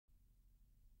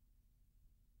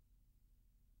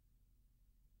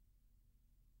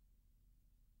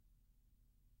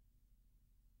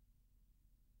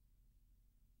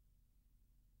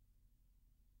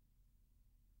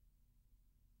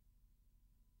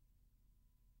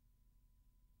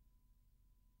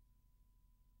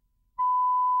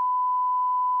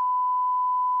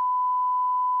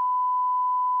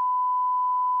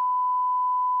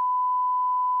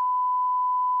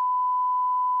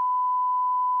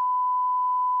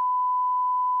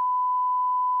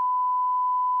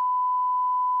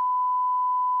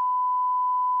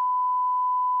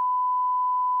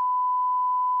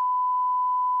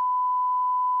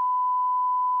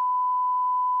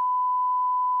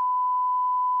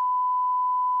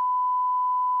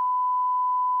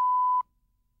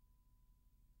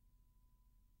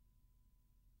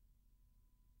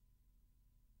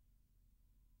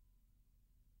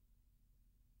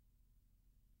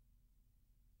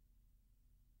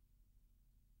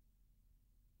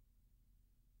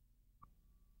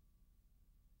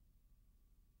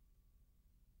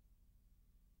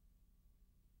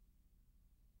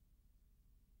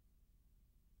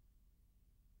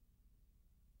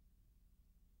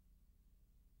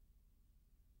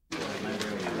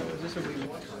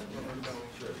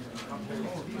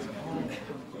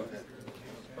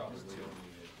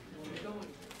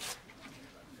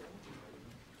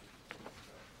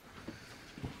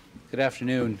Good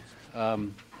afternoon.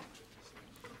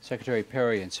 Secretary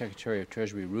Perry and Secretary of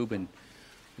Treasury Rubin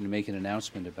are going to make an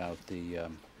announcement about the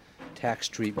tax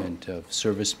treatment of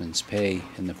servicemen's pay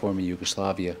in the former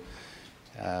Yugoslavia.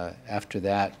 After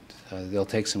that, they'll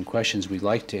take some questions. We'd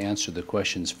like to answer the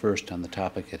questions first on the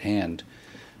topic at hand.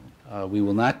 We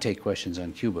will not take questions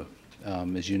on Cuba.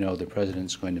 As you know, the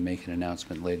President's going to make an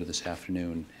announcement later this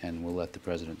afternoon, and we'll let the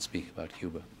President speak about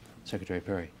Cuba. Secretary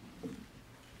Perry.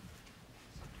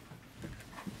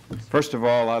 First of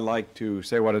all, I'd like to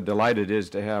say what a delight it is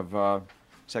to have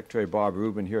Secretary Bob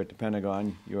Rubin here at the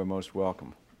Pentagon. You are most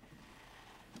welcome.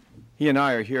 He and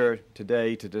I are here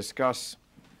today to discuss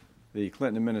the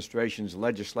Clinton administration's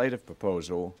legislative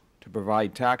proposal to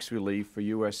provide tax relief for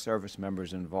U.S. service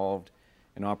members involved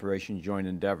in Operation Joint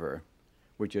Endeavor,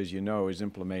 which, as you know, is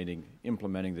implementing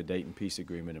the Dayton Peace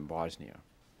Agreement in Bosnia.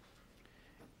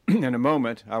 In a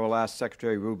moment, I will ask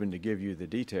Secretary Rubin to give you the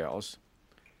details.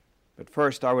 But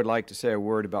first, I would like to say a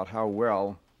word about how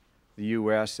well the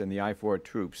U.S. and the I-4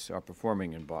 troops are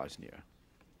performing in Bosnia.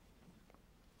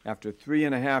 After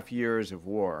 3.5 years of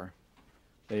war,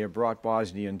 they have brought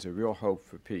Bosnians a real hope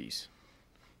for peace.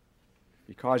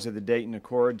 Because of the Dayton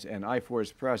Accords and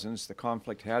I-4's presence, the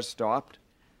conflict has stopped,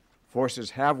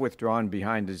 forces have withdrawn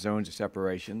behind the zones of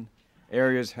separation,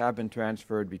 areas have been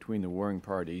transferred between the warring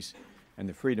parties, and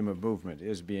the freedom of movement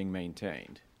is being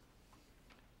maintained.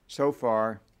 So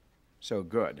far, so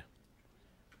good.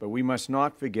 But we must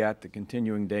not forget the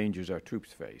continuing dangers our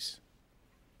troops face.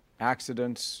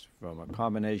 Accidents from a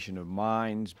combination of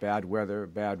mines, bad weather,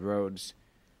 bad roads,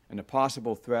 and the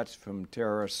possible threats from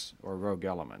terrorists or rogue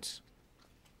elements.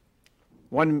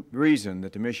 One reason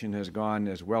that the mission has gone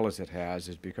as well as it has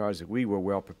is because we were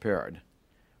well prepared.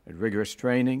 With rigorous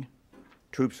training,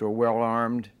 troops were well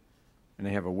armed, and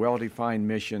they have a well-defined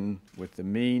mission with the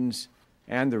means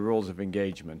and the rules of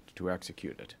engagement to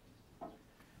execute it.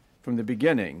 From the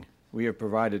beginning, we have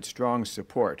provided strong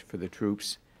support for the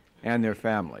troops and their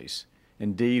families.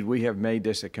 Indeed, we have made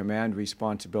this a command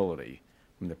responsibility,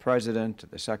 from the President to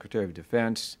the Secretary of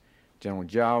Defense, General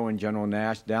Zhao and General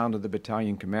Nash, down to the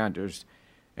battalion commanders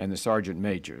and the sergeant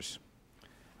majors.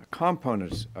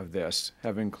 Components of this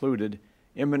have included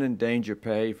imminent danger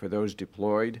pay for those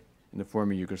deployed in the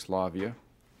former Yugoslavia,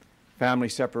 family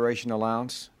separation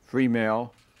allowance, free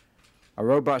mail, a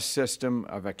robust system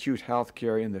of acute health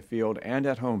care in the field and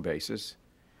at home bases,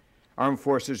 Armed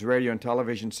Forces Radio and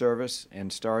Television Service,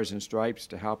 and Stars and Stripes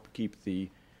to help keep the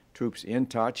troops in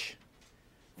touch,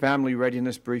 family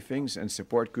readiness briefings and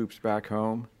support groups back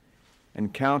home,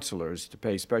 and counselors to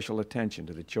pay special attention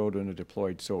to the children of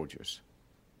deployed soldiers.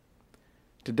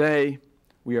 Today,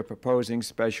 we are proposing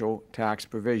special tax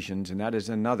provisions, and that is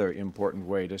another important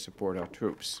way to support our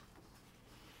troops.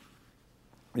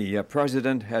 The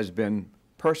President has been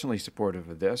personally supportive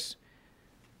of this.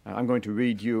 I'm going to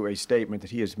read you a statement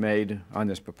that he has made on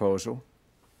this proposal.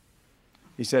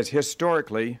 He says,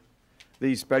 historically,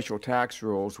 these special tax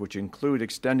rules, which include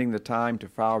extending the time to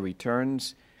file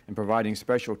returns and providing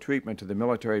special treatment to the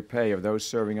military pay of those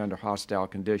serving under hostile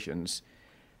conditions,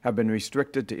 have been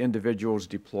restricted to individuals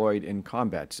deployed in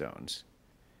combat zones.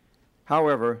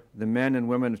 However, the men and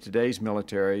women of today's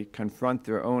military confront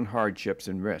their own hardships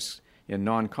and risks in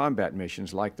non-combat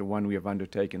missions like the one we have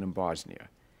undertaken in Bosnia.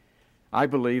 I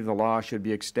believe the law should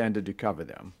be extended to cover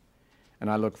them,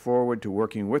 and I look forward to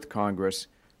working with Congress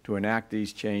to enact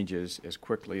these changes as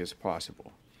quickly as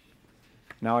possible.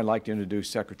 Now I'd like to introduce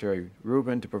Secretary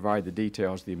Rubin to provide the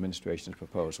details of the administration's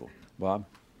proposal. Bob?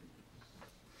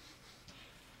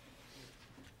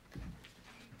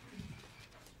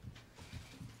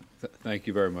 Thank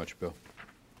you very much, Bill.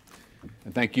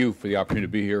 And thank you for the opportunity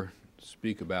to be here to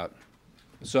speak about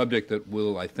a subject that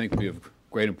will, I think, be of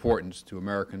great importance to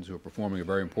Americans who are performing a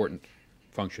very important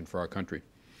function for our country.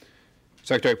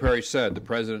 Secretary Perry said the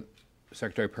President,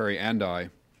 Secretary Perry, and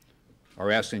I are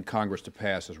asking Congress to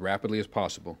pass as rapidly as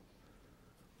possible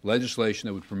legislation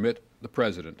that would permit the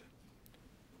President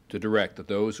to direct that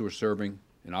those who are serving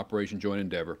in Operation Joint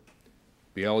Endeavor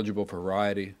be eligible for a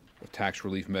variety of tax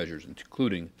relief measures,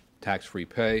 including tax-free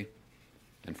pay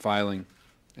and filing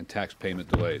and tax payment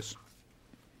delays.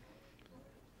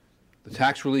 The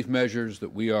tax relief measures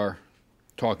that we are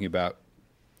talking about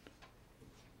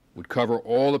would cover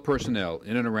all the personnel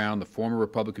in and around the former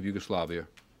Republic of Yugoslavia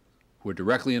who are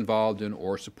directly involved in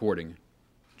or supporting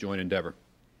Joint Endeavor.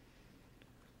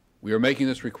 We are making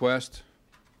this request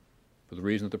for the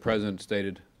reason that the President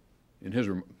stated in his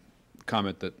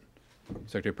comment that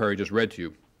Secretary Perry just read to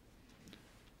you,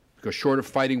 because short of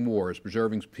fighting wars,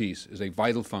 preserving peace is a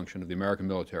vital function of the American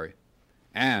military,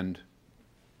 and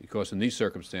because in these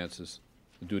circumstances,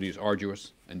 the duty is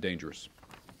arduous and dangerous.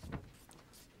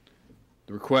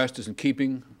 The request is in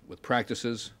keeping with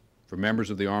practices for members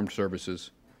of the armed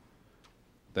services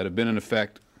that have been in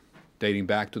effect dating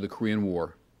back to the Korean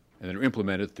War and that are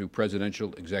implemented through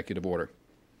presidential executive order.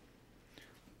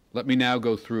 Let me now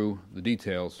go through the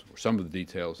details, or some of the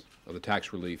details, of the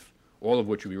tax relief, all of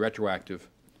which will be retroactive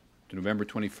to November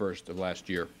 21st of last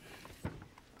year.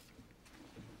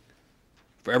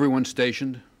 For everyone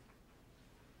stationed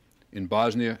in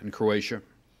Bosnia and Croatia,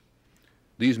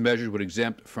 these measures would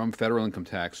exempt from federal income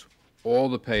tax all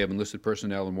the pay of enlisted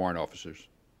personnel and warrant officers,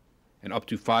 and up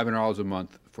to $500 a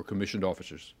month for commissioned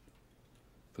officers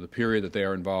for the period that they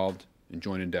are involved in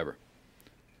joint endeavor.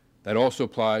 That also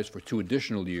applies for 2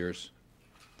 additional years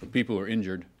for people who are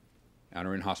injured and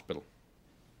are in hospital.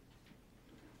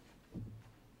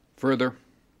 Further,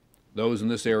 those in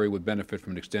this area would benefit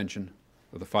from an extension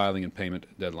of the filing and payment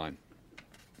deadline.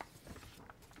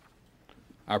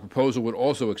 Our proposal would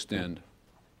also extend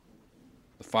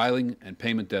the filing and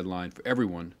payment deadline for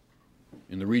everyone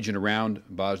in the region around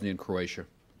Bosnia and Croatia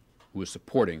who is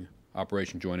supporting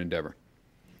Operation Joint Endeavor.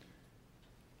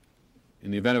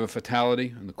 In the event of a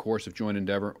fatality in the course of Joint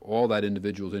Endeavor, all that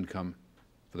individual's income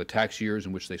for the tax years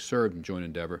in which they served in Joint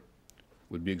Endeavor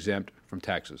would be exempt from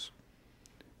taxes.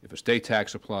 If a state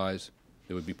tax applies,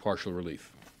 there would be partial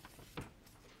relief.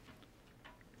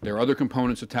 There are other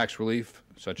components of tax relief,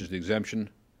 such as the exemption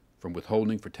from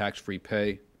withholding for tax-free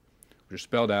pay, which are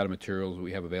spelled out in materials that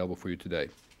we have available for you today.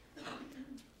 The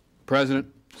President,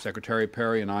 Secretary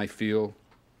Perry, and I feel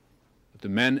that the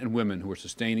men and women who are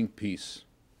sustaining peace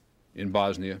in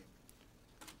Bosnia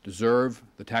deserve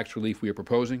the tax relief we are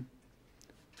proposing,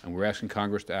 and we're asking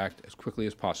Congress to act as quickly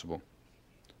as possible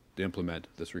to implement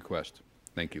this request.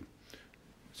 Thank you.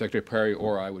 Secretary Perry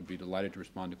or I would be delighted to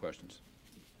respond to questions.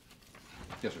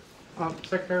 Yes, sir.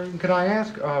 Secretary, could I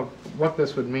ask what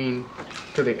this would mean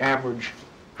to the average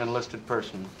enlisted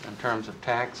person in terms of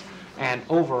tax, and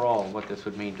overall what this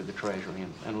would mean to the Treasury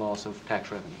and loss of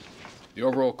tax revenues? The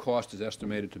overall cost is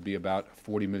estimated to be about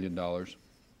 $40 million.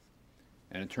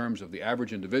 And in terms of the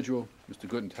average individual, Mr.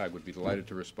 Guttentag would be delighted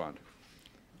to respond.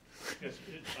 Yes,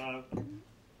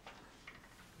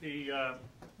 the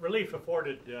relief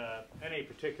afforded any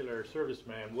particular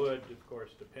serviceman would, of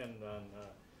course, depend on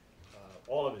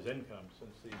all of his income,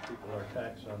 since these people are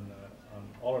taxed on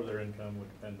all of their income would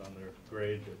depend on their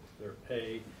grade, their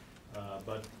pay.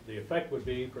 But the effect would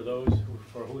be for those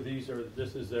for who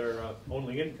this is their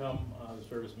only income, the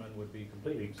servicemen would be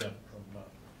completely exempt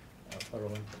from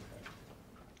federal income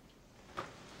tax.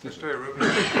 Secretary Rubin,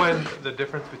 explain the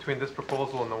difference between this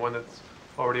proposal and the one that's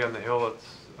already on the Hill.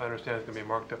 That's, I understand, it's going to be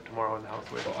marked up tomorrow in the House.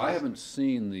 Well, I haven't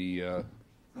seen the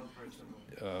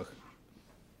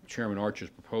Chairman Archer's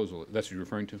proposal. That's what you're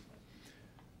referring to?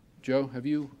 Joe, have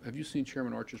you seen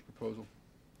Chairman Archer's proposal?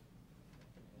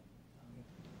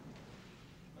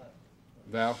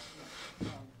 Val?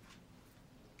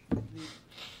 For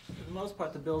the most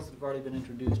part, the bills that have already been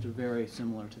introduced are very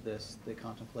similar to this. They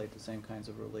contemplate the same kinds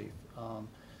of relief.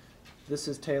 This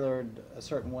is tailored a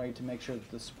certain way to make sure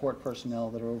that the support personnel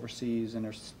that are overseas and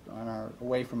are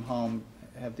away from home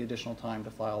have the additional time to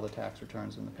file the tax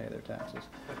returns and to pay their taxes.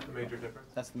 That's the major difference?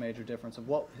 That's the major difference. Of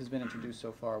what has been introduced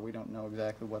so far, we don't know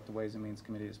exactly what the Ways and Means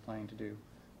Committee is planning to do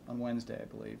on Wednesday, I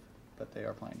believe, but they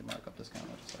are planning to mark up this kind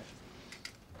of legislation.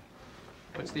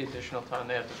 What's the additional time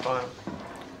they have to file?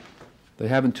 They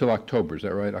have until October, is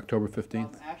that right? October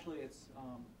 15th? Actually, it's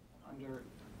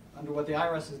under what the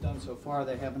IRS has done so far,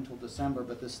 they have until December,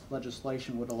 but this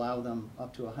legislation would allow them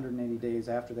up to 180 days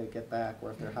after they get back, or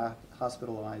if they're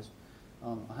hospitalized,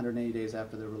 180 days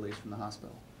after they're released from the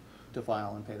hospital to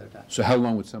file and pay their taxes. So how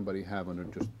long would somebody have under,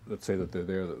 just let's say that they're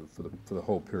there for the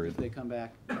whole period? If they come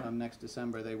back next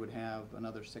December, they would have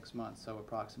another 6 months, so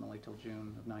approximately till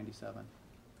June of '97.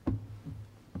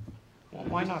 Well,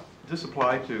 why not? Does this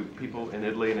apply to people in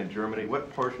Italy and in Germany?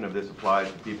 What portion of this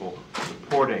applies to people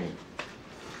supporting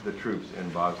the troops in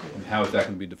Bosnia? And how is that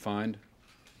going to be defined?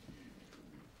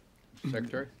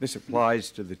 Secretary? This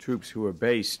applies to the troops who are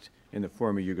based in the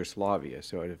former Yugoslavia,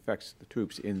 so it affects the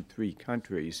troops in 3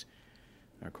 countries,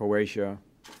 Croatia,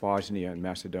 Bosnia, and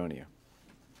Macedonia.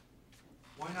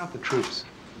 Why not the troops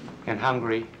in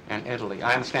Hungary and Italy?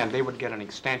 I understand they would get an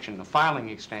extension, a filing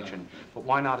extension, but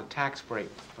why not a tax break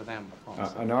for them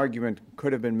also? An argument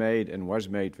could have been made and was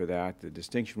made for that. The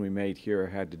distinction we made here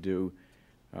had to do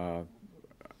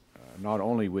not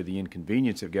only with the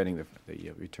inconvenience of getting the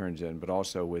returns in, but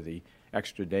also with the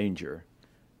extra danger,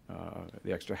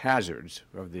 the extra hazards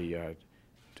of the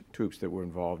troops that were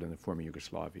involved in the former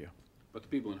Yugoslavia. But the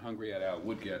people in Hungary et al.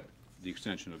 Would get the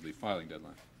extension of the filing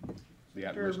deadline. the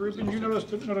at-risk was Rubin, you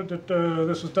interesting. noted that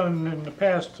this was done in the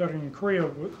past, starting in Korea,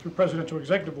 through presidential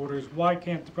executive orders. Why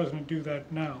can't the president do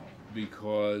that now?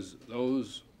 Because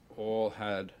those were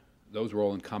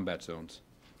all in combat zones.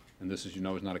 And this, as you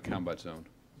know, is not a combat zone.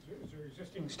 Is there an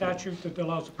existing statute that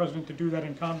allows the president to do that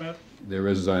in combat? There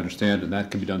is, as I understand, and that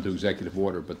can be done through executive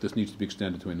order, but this needs to be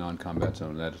extended to a non-combat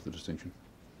zone, and that is the distinction.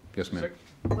 Yes, ma'am.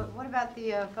 What about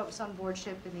the folks on board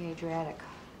ship in the Adriatic?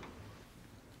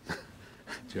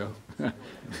 Joe?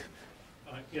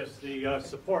 Yes, the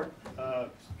support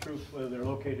troops, whether they're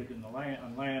located in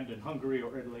on land in Hungary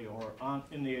or Italy or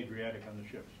in the Adriatic on the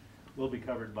ships, will be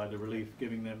covered by the relief,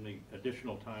 giving them the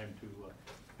additional time to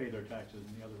pay their taxes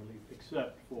and the other relief,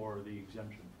 except for the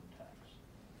exemption from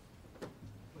tax.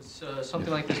 Was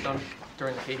something like this done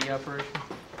during the Haiti operation?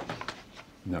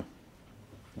 No.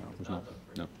 No, it was not.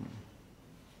 No.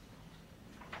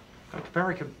 Dr.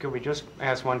 Perry, could we just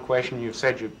ask one question? You've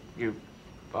said you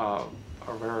are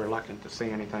very reluctant to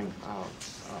say anything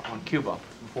on Cuba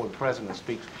before the president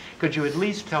speaks. Could you at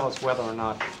least tell us whether or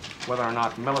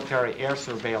not military air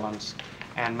surveillance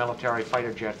and military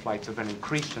fighter jet flights have been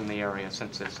increased in the area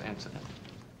since this incident,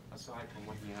 aside from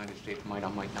what the United States might or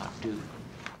might not do?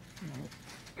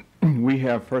 We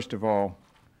have, first of all,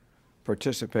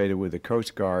 participated with the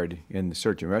Coast Guard in the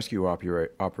search and rescue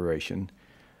operation.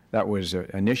 That was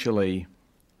initially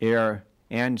air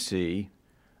and sea.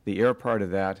 The air part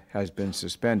of that has been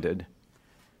suspended.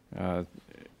 The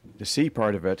sea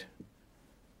part of it,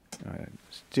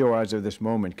 still as of this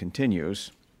moment,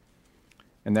 continues,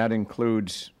 and that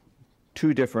includes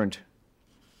two different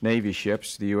Navy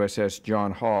ships, the USS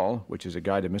John Hall, which is a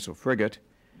guided missile frigate,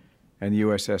 and the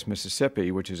USS Mississippi,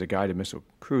 which is a guided missile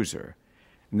cruiser.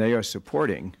 And they are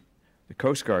supporting the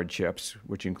Coast Guard ships,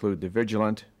 which include the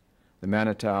Vigilant, the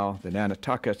Manitou, the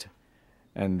Nantucket,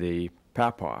 and the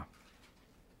Papaw.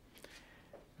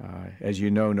 As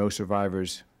you know, no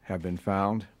survivors have been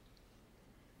found,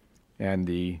 and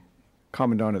the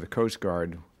Commandant of the Coast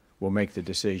Guard will make the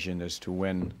decision as to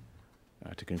when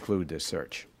to conclude this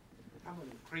search. How about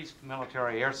increased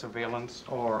military air surveillance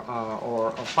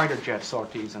or fighter jet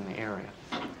sorties in the area?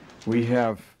 We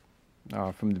have,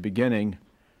 from the beginning,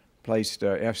 placed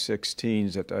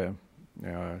F-16s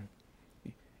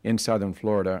in southern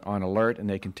Florida on alert, and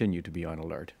they continue to be on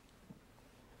alert.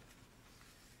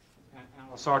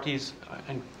 And sorties,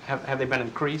 have they been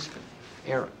increased?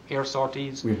 Air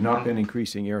sorties? We have not been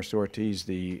increasing air sorties.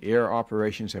 The air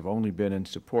operations have only been in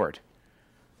support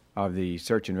of the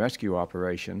search and rescue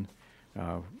operation.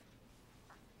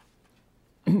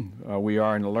 We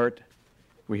are an alert.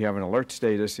 We have an alert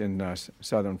status in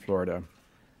southern Florida,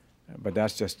 but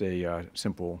that's just a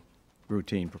simple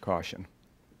routine precaution.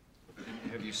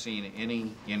 Have you seen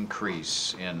any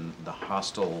increase in the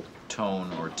hostile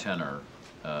tone or tenor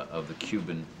of the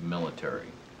Cuban military,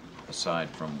 aside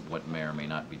from what may or may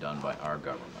not be done by our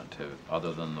government?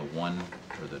 Other than the one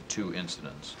or the two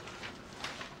incidents,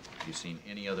 have you seen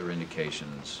any other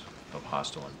indications of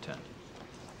hostile intent?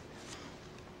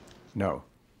 No.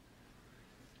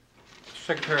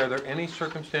 Secretary, are there any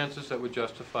circumstances that would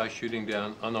justify shooting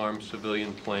down unarmed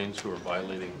civilian planes who are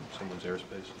violating someone's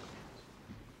airspace?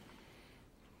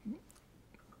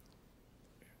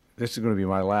 This is going to be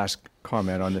my last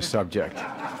comment on this subject.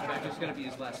 It's going to be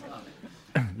his last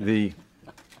comment.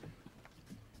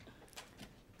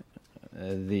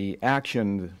 The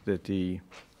action that the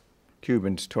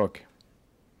Cubans took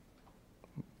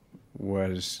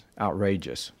was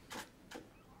outrageous.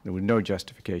 There was no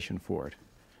justification for it.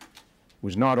 It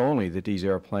was not only that these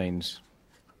airplanes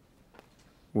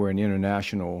were in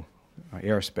international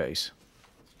airspace,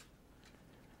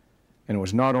 and it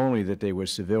was not only that they were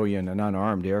civilian and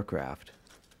unarmed aircraft,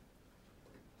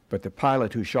 but the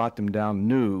pilot who shot them down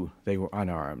knew they were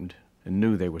unarmed and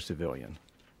knew they were civilian.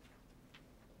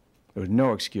 There was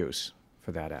no excuse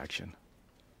for that action.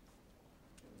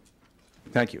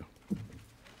 Thank you.